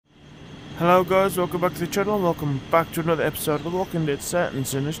Hello guys, welcome back to the channel, welcome back to another episode of The Walking Dead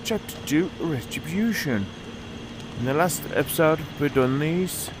Sentence in this chapter 2, Retribution. In the last episode we've done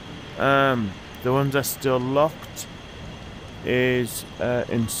these. The ones that's still locked is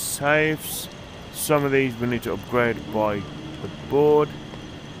in safes. Some of these we need to upgrade by the board.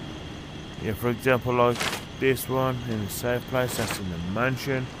 Yeah, for example like this one in the safe place, that's in the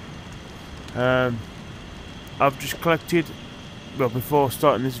mansion. I've just collected, well, before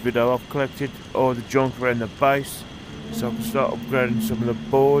starting this video, I've collected all the junk around the base, so I can start upgrading some of the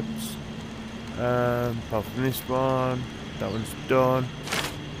boards. Apart from this one, that one's done.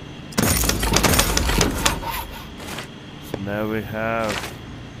 So now we have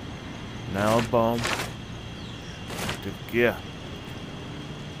nail bomb, active gear.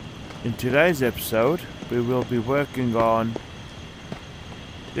 In today's episode, we will be working on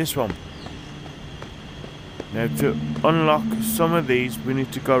this one. Now to unlock some of these we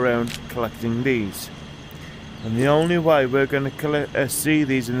need to go around collecting these, and the only way we're going to see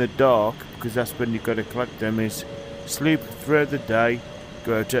these in the dark, because that's when you've got to collect them, is sleep throughout the day,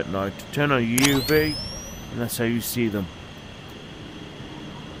 go out at night, turn on UV, and that's how you see them.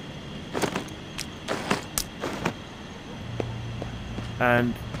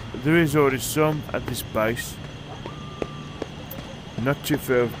 And there is already some at this base, not too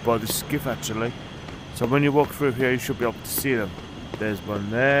far by the skiff actually. So when you walk through here, you should be able to see them. There's one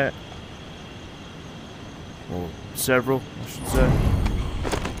there. Or several, I should say.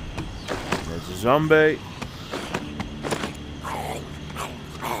 There's a zombie.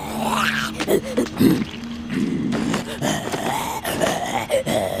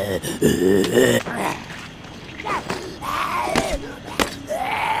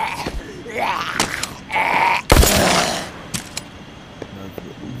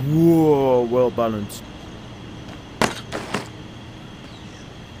 Whoa, well balanced.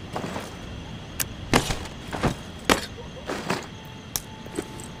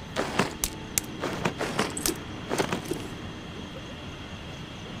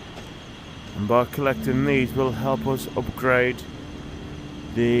 And by collecting these will help us upgrade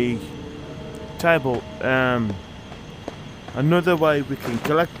the table. Another way we can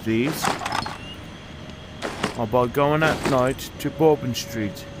collect these are by going at night to Bourbon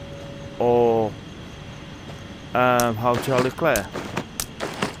Street or Hotel Leclerc.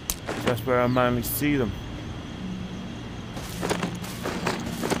 That's where I mainly see them.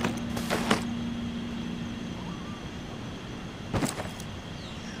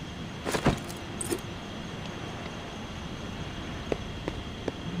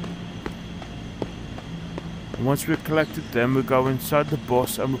 And once we've collected them, we go inside the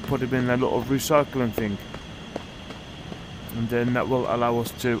bus and we put them in a little recycling thing. And then that will allow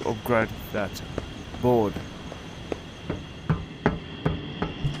us to upgrade that board.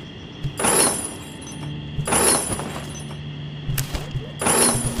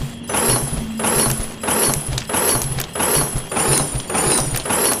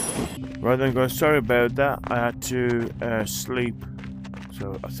 Right then guys, sorry about that. I had to sleep,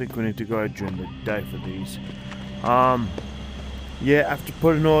 so I think we need to go out during the day for these. Yeah, after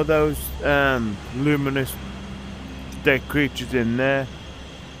putting all those luminous dead creatures in there,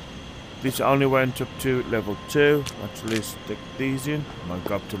 this only went up to level 2. Actually stick these in, I might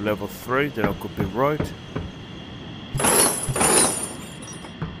go up to level 3, then I could be right.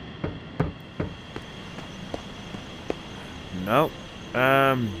 No.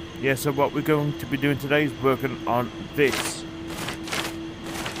 Yeah, so what we're going to be doing today is working on this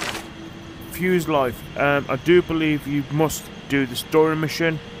fuse life. I do believe you must do the story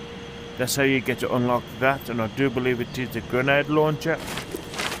mission. That's how you get to unlock that, and I do believe it is a grenade launcher.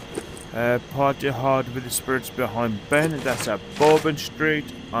 Party hard with the spirits behind Ben, that's at Bourbon Street.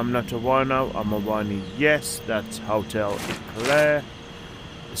 I'm not a wino, I'm a whiny yes, that's Hotel Eclair.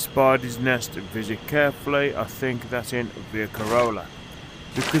 The Spider's Nest, visit carefully, I think that's in Via Corolla.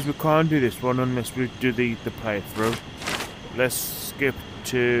 Because we can't do this one unless we do the playthrough, let's skip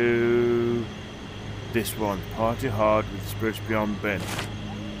to this one, Party hard with the spirits behind Ben.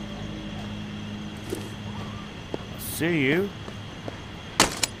 See you.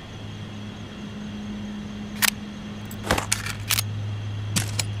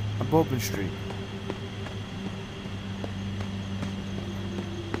 At Bourbon Street.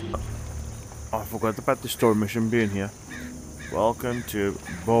 I forgot about the story mission being here. Welcome to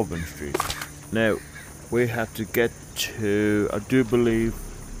Bourbon Street. Now, we have to get to, I do believe,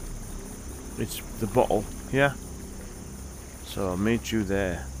 it's the bottle here. So I'll meet you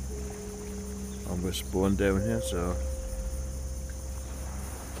there. I'm going to spawn down here, so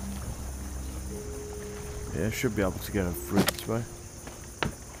yeah, should be able to get it through this way.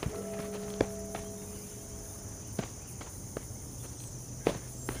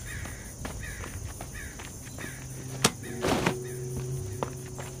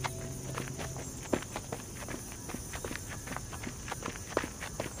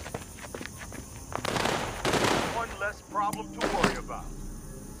 less problem to worry about.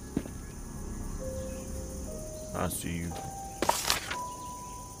 I see you.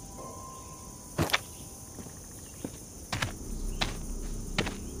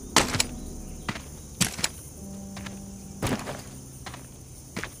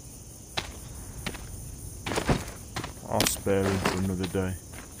 I'll spare him for another day.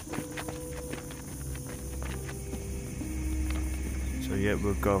 So yeah,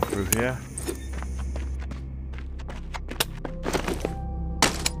 we'll go through here.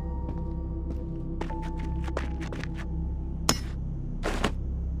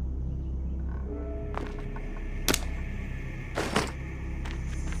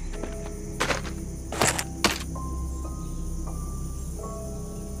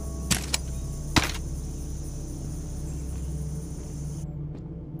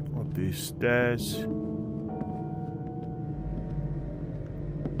 Up these stairs.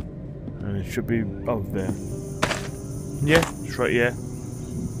 And it should be over there. Yeah, it's right here.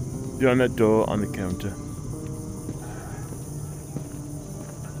 Behind that door on the counter.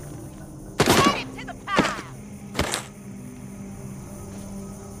 Add it to the pile.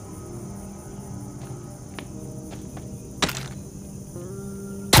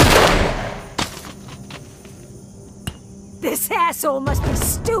 This asshole must be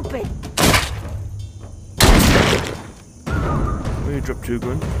stupid. Will you drop 2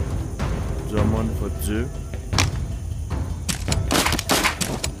 guns? Someone for 2.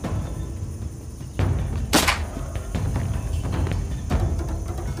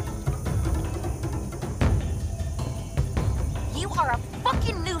 You are a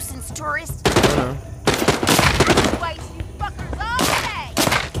fucking nuisance, tourist. Waste you fuckers all day.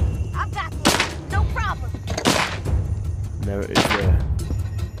 I got this, no problem. There it is there.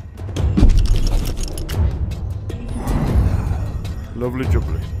 Lovely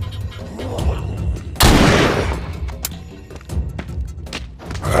jubbly.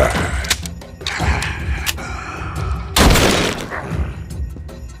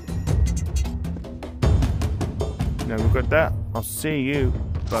 Now we've got that. I'll see you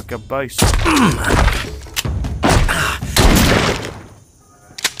back at base.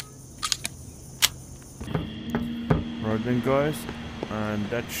 Right then, guys, and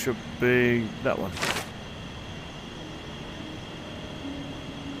that should be that one.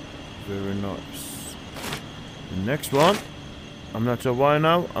 Very nice. The next one, I'm not sure why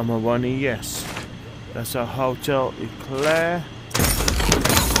now, I'm a one yes. That's a Hotel Eclair.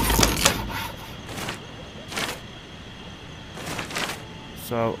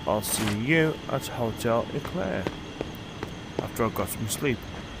 So I'll see you at Hotel Eclair after I got some sleep.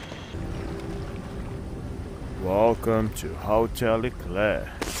 Welcome to Hotel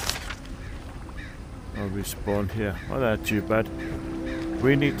Eclair. I'll respawn here. Well, not too bad.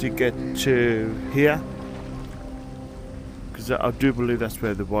 We need to get to here, because I do believe that's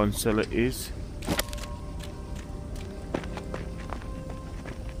where the wine cellar is.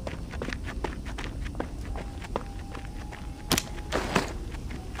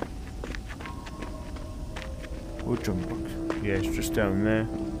 Or jump box. Yeah, it's just down there.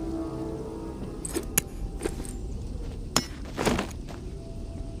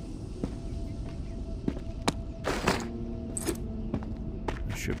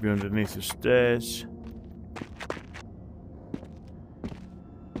 It should be underneath the stairs.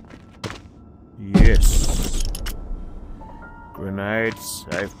 Yes. Grenade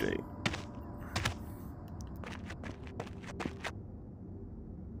safety.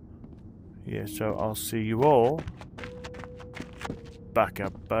 Yeah, so I'll see you all back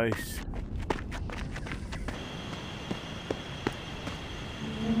at base.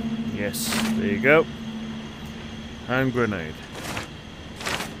 Yes, there you go. Hand grenade.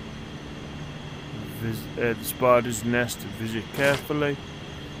 The spider's nest, visit carefully.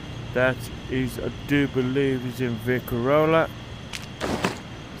 That is, I do believe, is in Vicarola.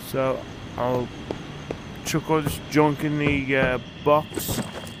 So I'll chuck all this junk in the box,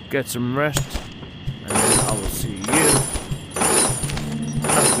 get some rest, and then I will see you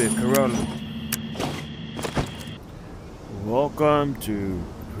at Vicarola. Welcome to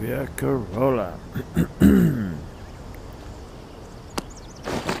Vicarola.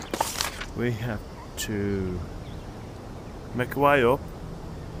 We have to make our way up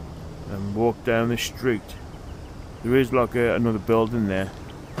and walk down the street. There is like another building there,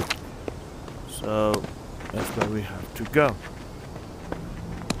 so that's where we have to go.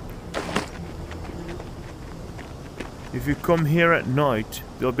 If you come here at night,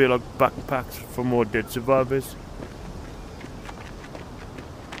 there'll be like backpacks for more dead survivors.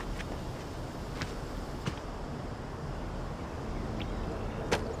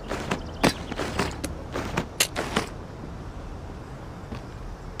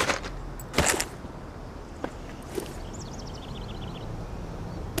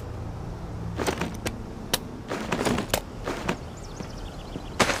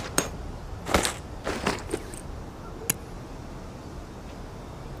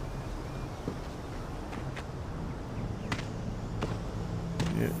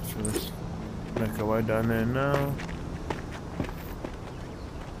 our way down there now.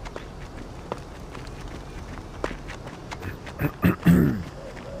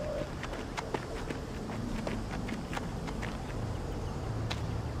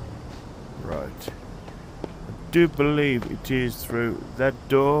 Right. I do believe it is through that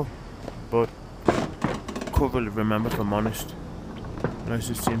door, but can't really remember if I'm honest. Unless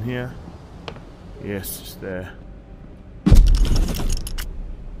it's in here. Yes, it's there.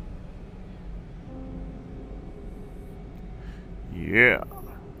 Yeah.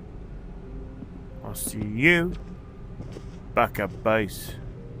 I'll see you back at base.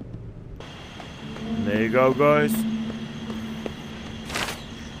 And there you go, guys.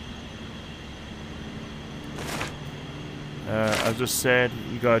 As I said,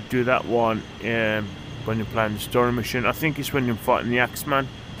 you gotta do that one when you're playing the story mission. I think it's when you're fighting the Axeman.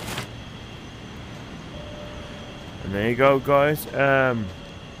 And there you go, guys.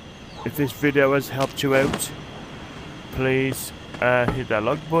 If this video has helped you out, please hit that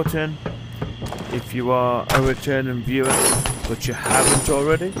like button. If you are a returning viewer but you haven't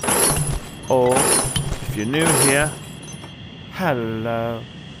already, or if you're new here, hello.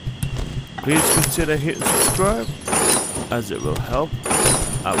 Please consider hitting subscribe, as it will help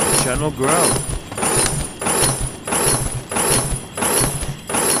our channel grow.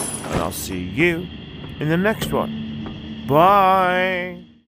 And I'll see you in the next one. Bye.